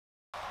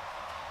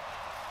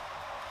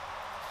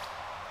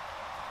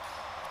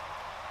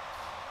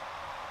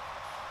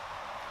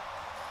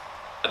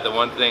The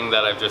one thing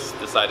that I've just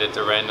decided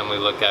to randomly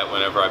look at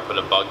whenever I put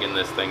a bug in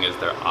this thing is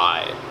their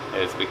eye.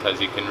 It's because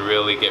you can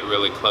really get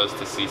really close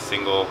to see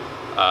single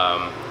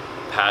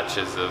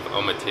patches of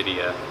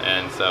ommatidia,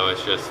 and so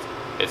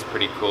it's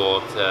pretty cool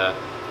to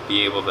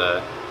be able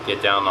to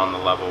get down on the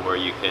level where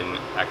you can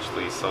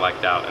actually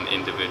select out an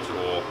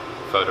individual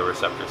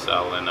photoreceptor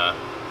cell in a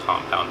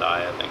compound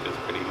eye. I think is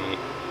pretty neat.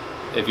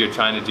 If you're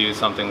trying to do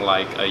something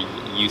like a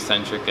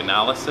eucentric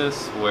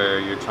analysis where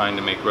you're trying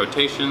to make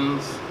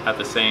rotations at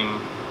the same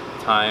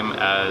time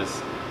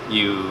as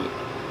you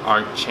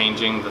aren't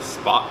changing the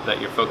spot that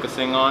you're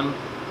focusing on,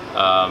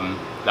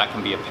 that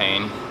can be a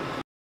pain.